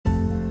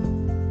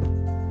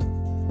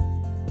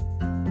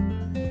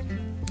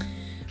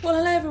Well,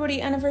 hello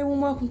everybody and a very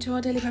warm welcome to our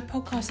Daily Bread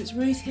podcast. It's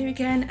Ruth here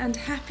again and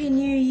Happy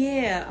New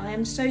Year. I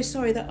am so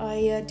sorry that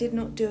I did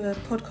not do a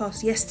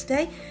podcast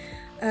yesterday.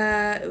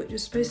 I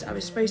was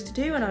supposed to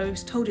do and I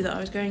was told you that I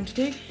was going to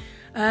do.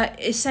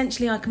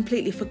 Essentially, I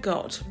completely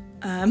forgot.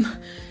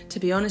 To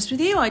be honest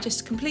with you, I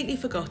just completely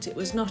forgot. It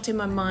was not in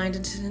my mind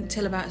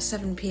until about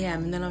 7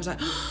 p.m. and then I was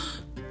like,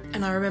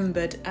 and I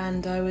remembered,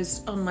 and I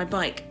was on my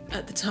bike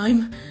at the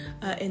time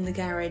in the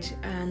garage,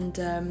 and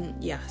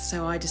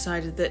so I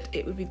decided that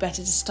it would be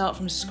better to start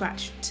from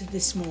scratch to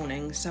this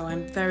morning, so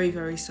I'm very,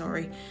 very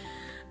sorry.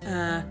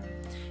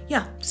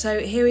 So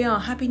here we are,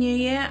 Happy New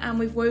Year, and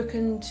we've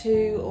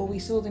we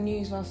saw the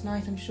news last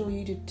night, I'm sure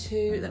you did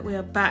too, that we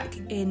are back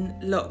in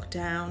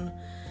lockdown,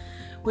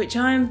 which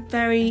I'm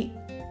very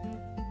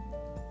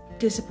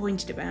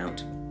disappointed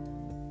about.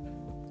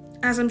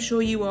 As I'm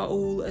sure you are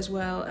all as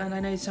well, and I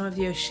know some of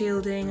you are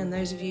shielding, and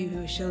those of you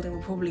who are shielding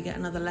will probably get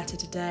another letter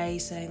today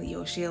saying that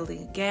you're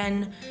shielding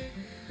again.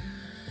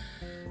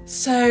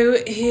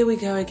 So here we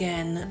go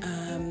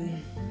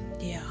again.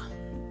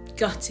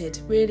 Gutted,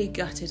 really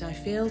gutted I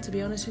feel, to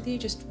be honest with you,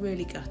 just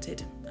really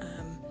gutted.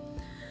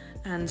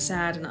 And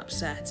sad and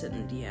upset,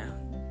 and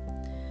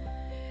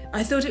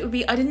I thought it would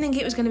be, I didn't think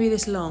it was going to be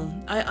this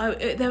long.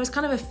 There was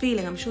kind of a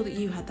feeling, I'm sure that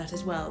you had that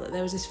as well, that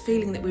there was this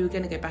feeling that we were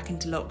going to go back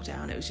into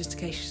lockdown. It was just a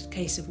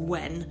case of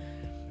when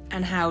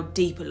and how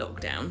deep a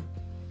lockdown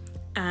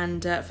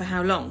and for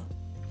how long.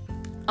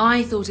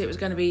 I thought it was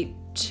going to be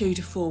 2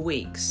 to 4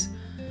 weeks.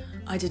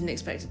 I didn't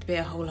expect it to be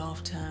a whole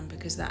half term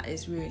because that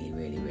is really,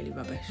 really, really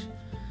rubbish.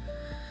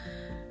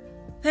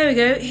 There we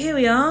go, here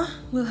we are.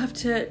 We'll have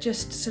to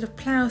just sort of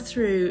plough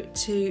through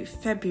to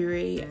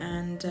February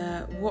and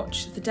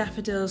watch the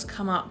daffodils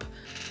come up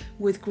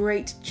with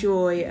great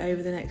joy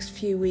over the next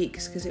few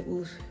weeks, because it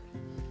will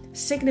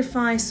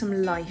signify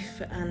some life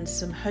and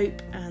some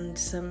hope and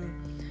some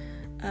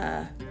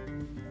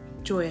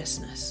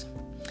joyousness.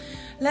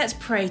 Let's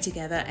pray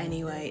together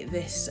anyway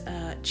this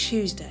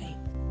Tuesday.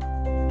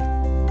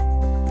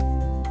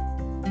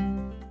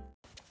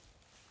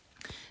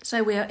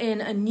 So we are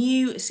in a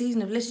new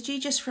season of liturgy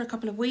just for a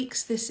couple of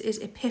weeks. This is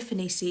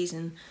Epiphany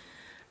season.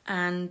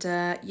 And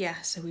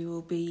so we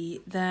will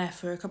be there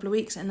for a couple of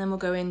weeks, and then we'll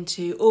go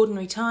into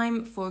ordinary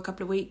time for a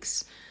couple of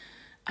weeks.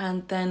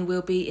 And then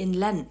we'll be in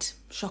Lent,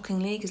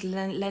 shockingly, because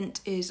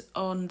Lent is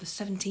on the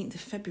 17th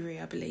of February,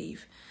 I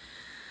believe.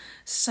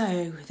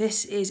 So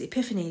this is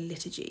Epiphany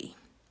liturgy.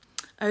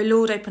 O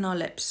Lord, open our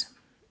lips,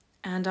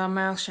 and our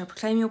mouth shall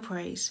proclaim your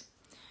praise.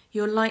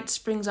 Your light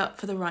springs up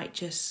for the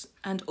righteous,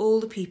 and all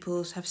the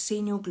peoples have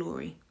seen your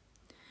glory.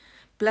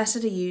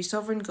 Blessed are you,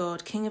 sovereign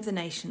God, King of the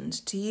nations.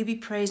 To you be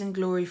praise and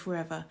glory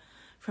forever.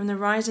 From the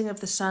rising of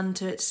the sun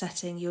to its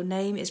setting, your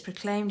name is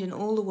proclaimed in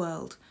all the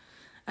world.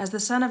 As the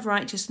sun of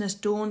righteousness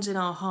dawns in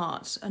our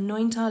hearts,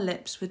 anoint our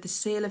lips with the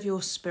seal of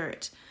your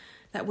Spirit,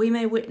 that we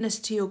may witness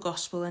to your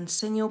gospel and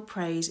sing your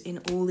praise in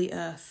all the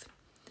earth.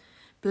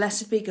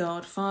 Blessed be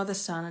God, Father,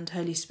 Son, and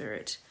Holy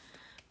Spirit.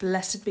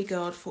 Blessed be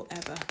God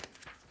forever.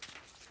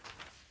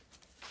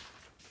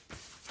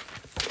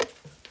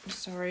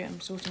 Sorry, I'm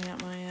sorting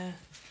out my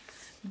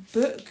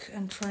book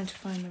and trying to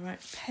find the right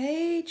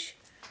page.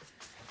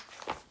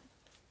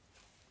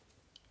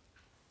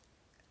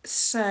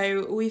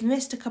 So we've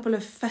missed a couple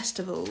of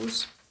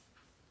festivals.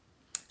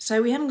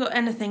 So we haven't got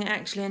anything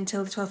actually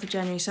until the 12th of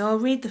January. So I'll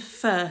read the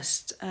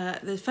first.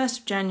 The 1st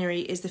of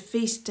January is the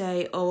feast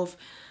day of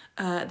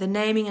the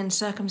naming and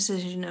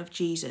circumcision of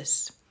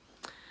Jesus.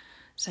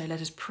 So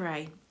let us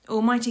pray.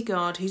 Almighty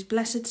God, whose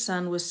blessed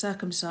Son was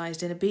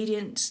circumcised in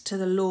obedience to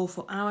the law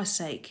for our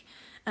sake,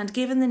 and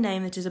given the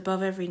name that is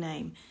above every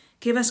name,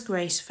 give us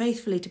grace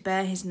faithfully to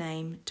bear his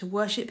name, to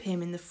worship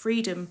him in the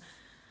freedom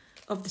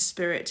of the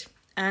Spirit,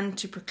 and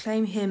to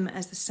proclaim him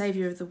as the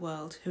Saviour of the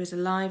world, who is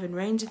alive and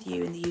reigns with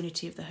you in the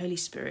unity of the Holy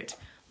Spirit,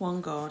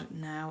 one God,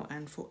 now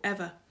and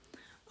forever.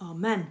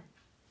 Amen.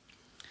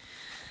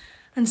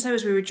 And so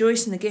as we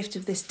rejoice in the gift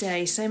of this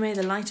day, so may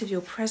the light of your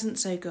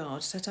presence, O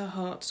God, set our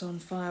hearts on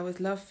fire with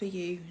love for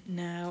you,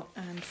 now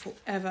and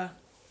forever.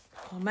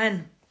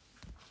 Amen.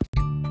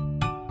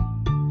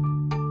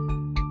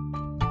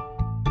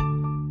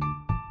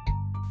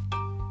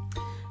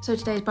 So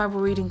today's Bible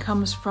reading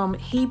comes from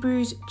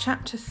Hebrews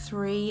chapter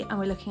 3, and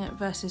we're looking at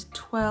verses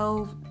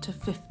 12 to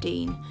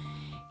 15.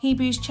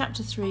 Hebrews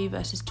chapter 3,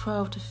 verses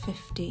 12 to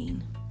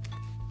 15.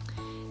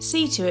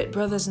 See to it,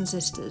 brothers and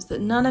sisters, that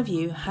none of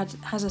you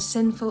has a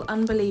sinful,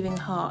 unbelieving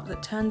heart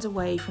that turns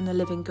away from the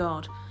living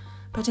God,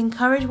 but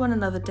encourage one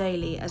another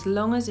daily, as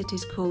long as it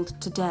is called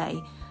today,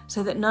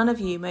 so that none of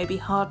you may be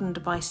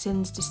hardened by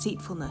sin's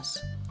deceitfulness.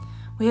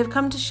 We have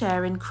come to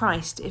share in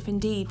Christ, if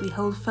indeed we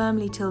hold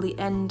firmly till the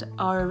end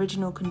our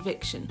original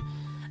conviction.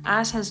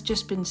 As has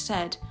just been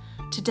said,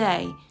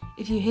 today,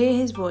 if you hear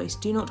his voice,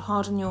 do not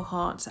harden your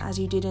hearts as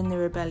you did in the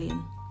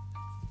rebellion.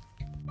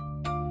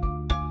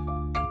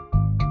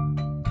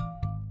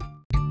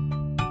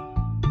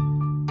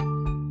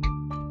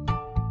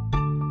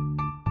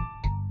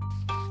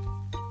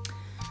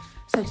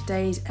 So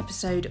today's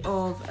episode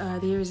of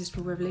The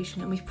Irresistible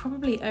Revolution, and we've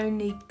probably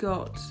only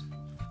got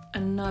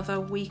another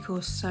week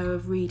or so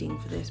of reading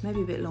for this,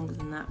 maybe a bit longer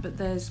than that, but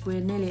we're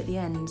nearly at the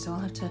end, so I'll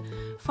have to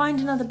find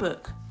another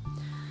book,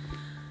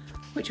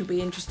 which will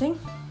be interesting.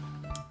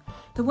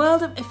 The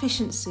world of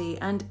efficiency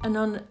and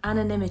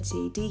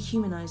anonymity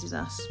dehumanises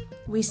us.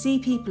 We see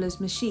people as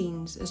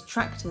machines, as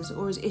tractors,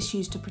 or as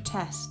issues to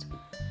protest.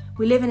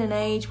 We live in an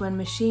age when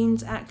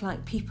machines act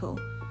like people,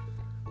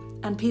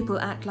 and people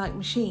act like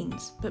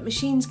machines, but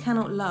machines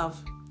cannot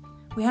love.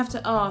 We have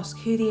to ask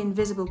who the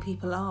invisible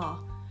people are.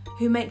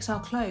 Who makes our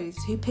clothes?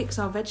 Who picks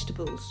our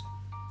vegetables?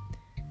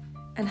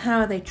 And how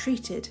are they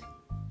treated?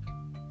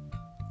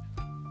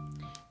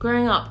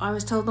 Growing up, I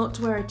was told not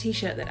to wear a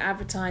t-shirt that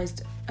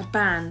advertised a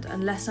band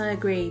unless I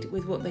agreed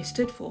with what they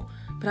stood for,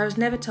 but I was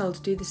never told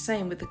to do the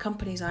same with the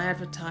companies I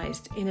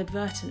advertised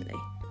inadvertently.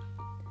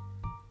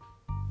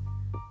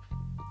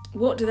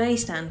 What do they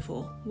stand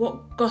for?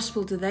 What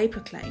gospel do they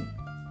proclaim?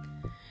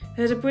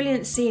 There's a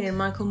brilliant scene in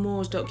Michael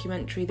Moore's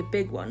documentary, The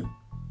Big One,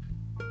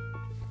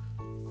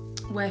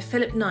 where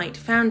Philip Knight,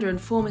 founder and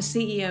former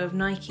CEO of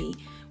Nike,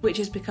 which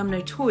has become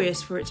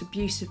notorious for its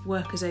abuse of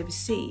workers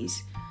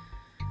overseas,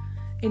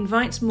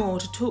 invites Moore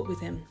to talk with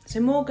him. So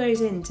Moore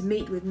goes in to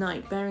meet with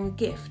Knight bearing a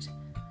gift,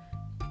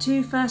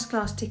 2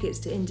 first-class tickets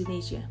to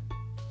Indonesia.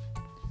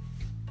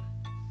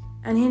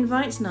 And he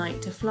invites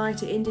Knight to fly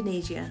to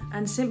Indonesia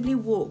and simply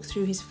walk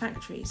through his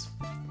factories.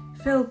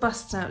 Phil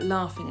busts out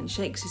laughing and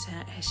shakes his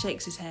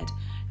head.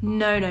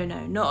 No,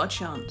 not a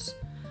chance.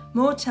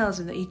 Moore tells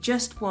him that he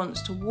just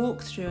wants to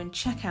walk through and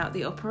check out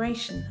the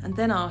operation, and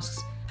then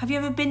asks, have you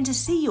ever been to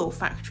see your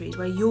factories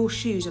where your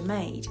shoes are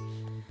made?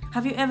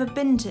 Have you ever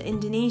been to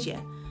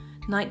Indonesia?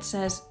 Knight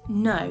says,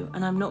 no,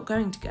 and I'm not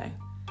going to go.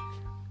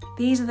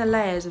 These are the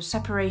layers of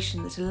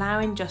separation that allow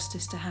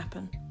injustice to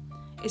happen.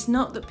 It's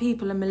not that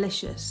people are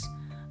malicious.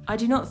 I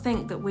do not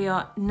think that we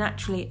are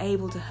naturally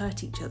able to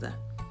hurt each other.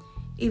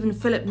 Even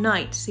Philip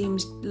Knight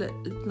seems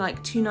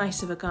like too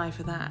nice of a guy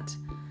for that.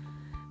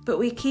 But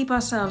we keep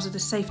ourselves at a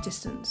safe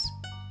distance.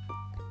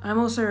 I'm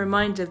also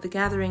reminded of the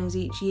gatherings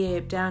each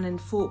year down in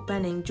Fort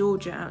Benning,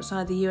 Georgia,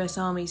 outside the US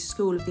Army's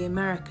School of the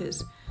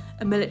Americas,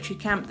 a military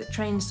camp that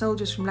trains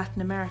soldiers from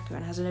Latin America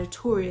and has a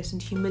notorious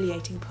and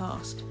humiliating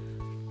past.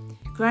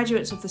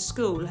 Graduates of the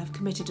school have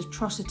committed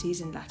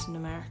atrocities in Latin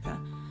America,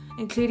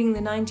 including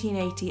the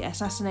 1980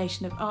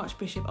 assassination of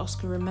Archbishop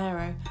Oscar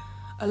Romero,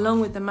 along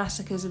with the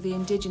massacres of the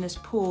indigenous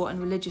poor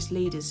and religious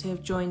leaders who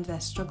have joined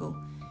their struggle.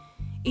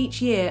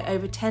 Each year,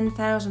 over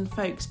 10,000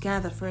 folks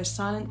gather for a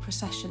silent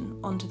procession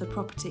onto the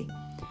property,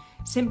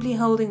 simply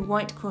holding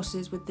white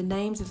crosses with the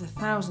names of the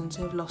thousands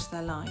who have lost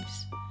their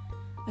lives.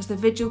 As the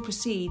vigil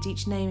proceeds,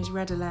 each name is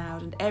read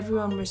aloud and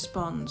everyone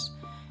responds,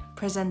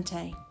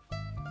 presente,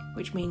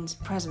 which means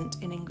present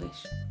in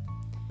English.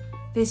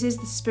 This is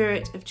the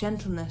spirit of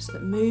gentleness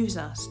that moves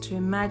us to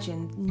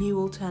imagine new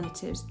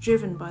alternatives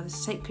driven by the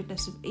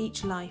sacredness of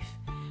each life,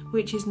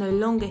 which is no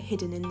longer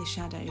hidden in the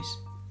shadows.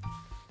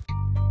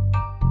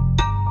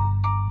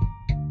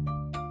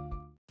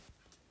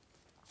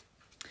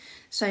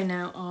 So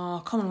now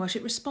our common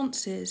worship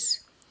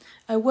responses.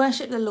 O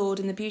worship the Lord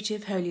in the beauty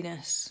of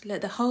holiness.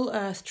 Let the whole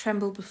earth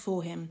tremble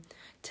before him.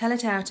 Tell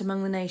it out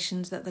among the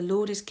nations that the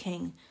Lord is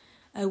King.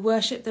 O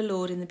worship the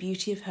Lord in the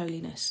beauty of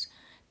holiness.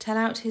 Tell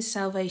out his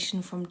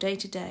salvation from day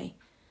to day.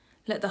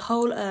 Let the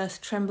whole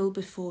earth tremble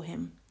before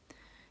him.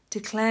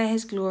 Declare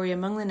his glory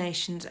among the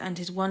nations and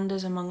his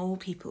wonders among all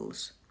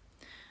peoples.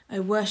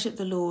 O worship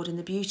the Lord in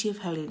the beauty of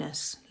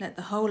holiness. Let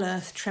the whole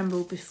earth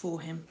tremble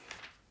before him.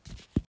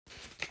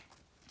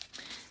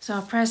 So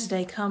our prayers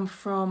today come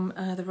from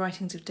the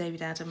writings of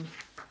David Adam.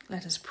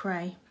 Let us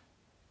pray.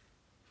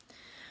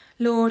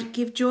 Lord,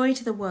 give joy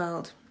to the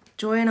world,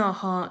 joy in our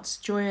hearts,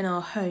 joy in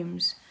our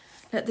homes.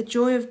 Let the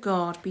joy of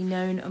God be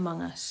known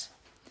among us.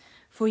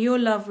 For your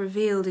love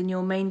revealed in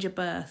your manger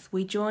birth,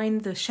 we join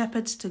the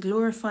shepherds to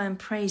glorify and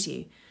praise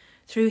you,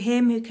 through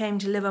him who came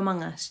to live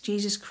among us,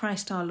 Jesus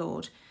Christ our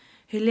Lord,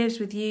 who lives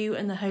with you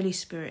and the Holy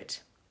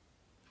Spirit.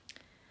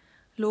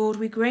 Lord,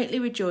 we greatly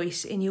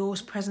rejoice in your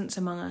presence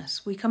among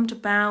us. We come to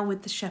bow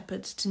with the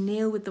shepherds, to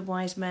kneel with the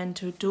wise men,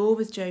 to adore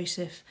with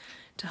Joseph,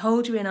 to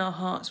hold you in our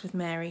hearts with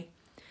Mary.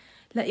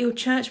 Let your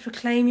church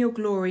proclaim your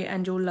glory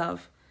and your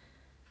love.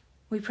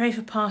 We pray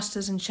for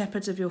pastors and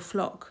shepherds of your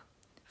flock,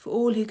 for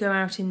all who go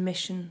out in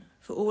mission,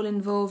 for all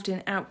involved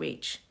in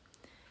outreach.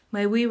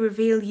 May we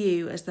reveal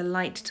you as the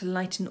light to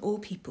lighten all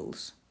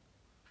peoples.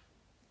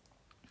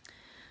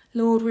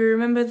 Lord, we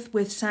remember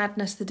with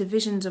sadness the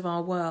divisions of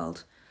our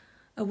world,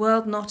 a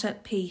world not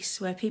at peace,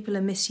 where people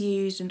are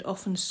misused and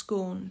often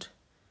scorned.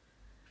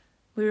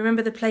 We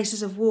remember the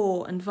places of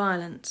war and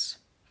violence.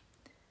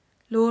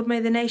 Lord, may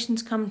the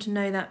nations come to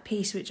know that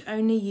peace which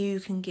only you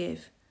can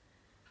give.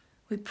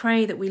 We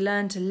pray that we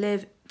learn to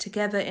live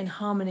together in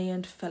harmony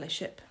and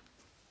fellowship.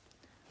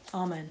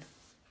 Amen.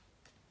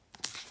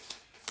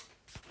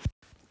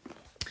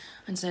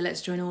 And so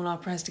let's join all our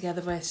prayers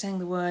together by saying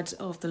the words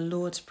of the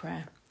Lord's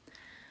Prayer.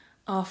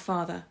 Our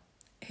Father,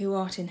 who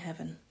art in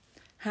heaven,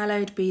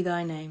 hallowed be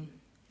thy name.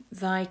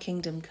 Thy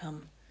kingdom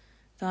come.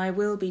 Thy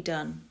will be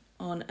done,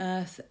 on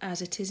earth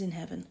as it is in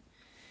heaven.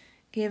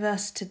 Give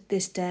us to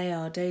this day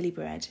our daily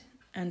bread,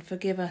 and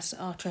forgive us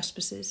our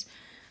trespasses,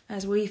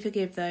 as we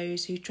forgive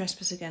those who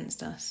trespass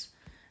against us.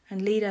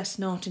 And lead us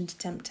not into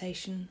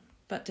temptation,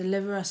 but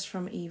deliver us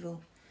from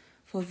evil.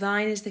 For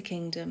thine is the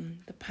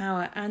kingdom, the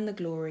power and the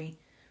glory,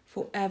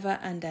 for ever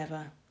and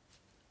ever.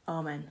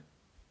 Amen.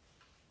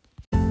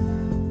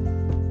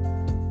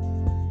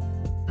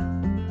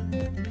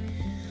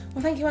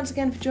 Well, thank you once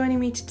again for joining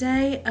me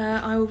today.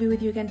 I will be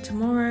with you again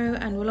tomorrow,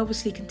 and we'll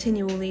obviously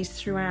continue all these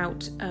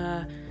throughout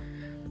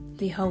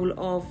the whole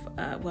of,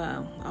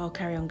 I'll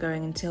carry on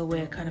going until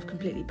we're kind of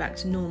completely back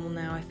to normal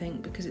now, I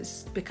think, because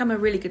it's become a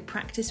really good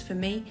practice for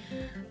me.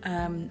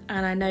 And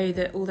I know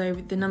that although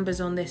the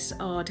numbers on this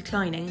are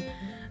declining,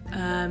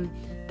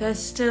 there's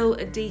still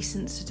a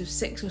decent sort of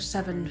 6 or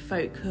 7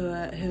 folk who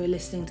are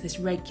listening to this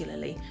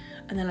regularly.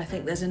 And then I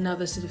think there's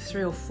another sort of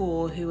 3 or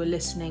 4 who are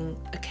listening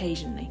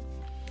occasionally.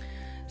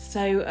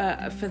 So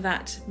for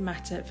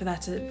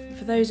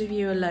those of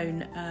you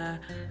alone,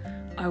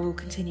 I will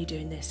continue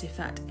doing this if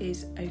that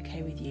is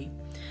okay with you.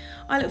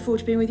 I look forward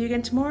to being with you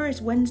again tomorrow. It's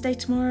Wednesday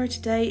tomorrow.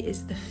 Today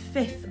is the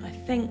 5th, I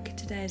think.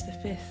 Today is the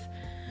 5th.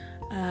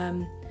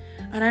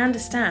 And I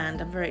understand,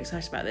 I'm very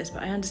excited about this,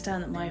 but I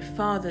understand that my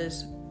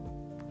father's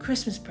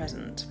Christmas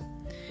present,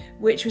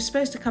 which was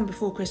supposed to come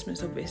before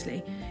Christmas,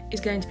 obviously, is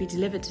going to be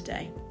delivered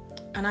today.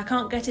 And I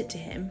can't get it to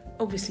him,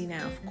 obviously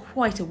now, for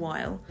quite a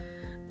while.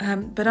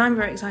 But I'm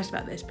very excited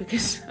about this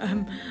because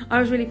I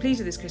was really pleased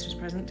with this Christmas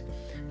present.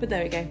 But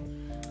there we go.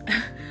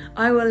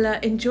 I will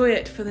enjoy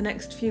it for the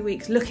next few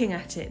weeks, looking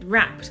at it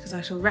wrapped, because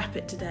I shall wrap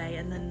it today,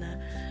 and then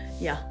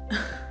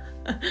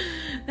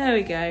there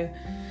we go.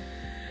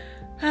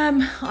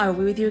 I will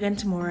be with you again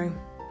tomorrow.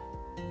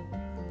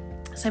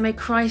 So may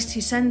Christ,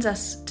 who sends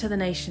us to the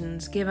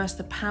nations, give us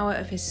the power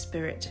of his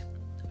Spirit.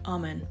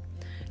 Amen.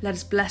 Let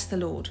us bless the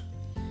Lord.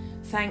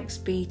 Thanks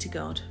be to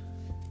God.